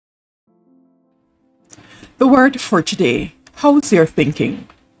The word for today, how's your thinking?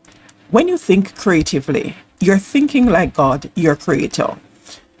 When you think creatively, you're thinking like God, your creator.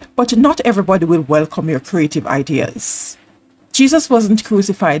 But not everybody will welcome your creative ideas. Jesus wasn't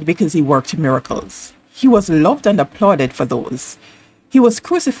crucified because he worked miracles. He was loved and applauded for those. He was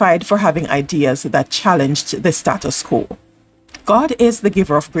crucified for having ideas that challenged the status quo. God is the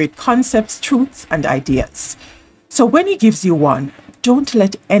giver of great concepts, truths, and ideas. So when he gives you one, don't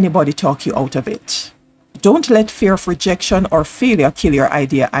let anybody talk you out of it. Don't let fear of rejection or failure kill your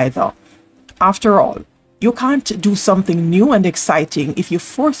idea either. After all, you can't do something new and exciting if you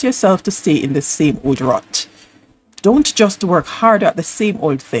force yourself to stay in the same old rut. Don't just work harder at the same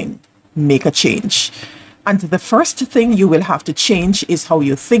old thing. Make a change. And the first thing you will have to change is how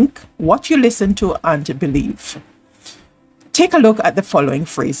you think, what you listen to, and believe. Take a look at the following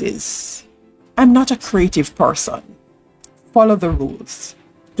phrases. I'm not a creative person. Follow the rules.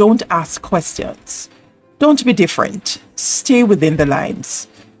 Don't ask questions. Don't be different. Stay within the lines.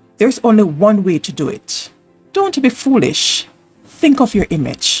 There's only one way to do it. Don't be foolish. Think of your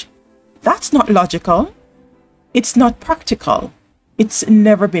image. That's not logical. It's not practical. It's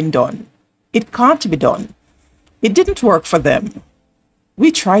never been done. It can't be done. It didn't work for them. We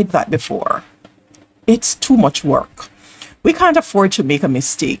tried that before. It's too much work. We can't afford to make a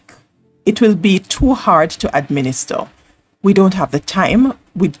mistake. It will be too hard to administer. We don't have the time.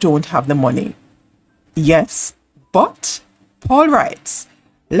 We don't have the money. Yes, but Paul writes,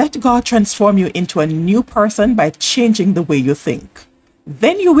 let God transform you into a new person by changing the way you think.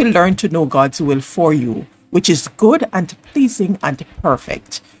 Then you will learn to know God's will for you, which is good and pleasing and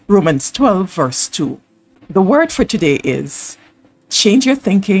perfect. Romans 12, verse 2. The word for today is change your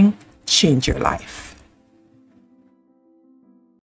thinking, change your life.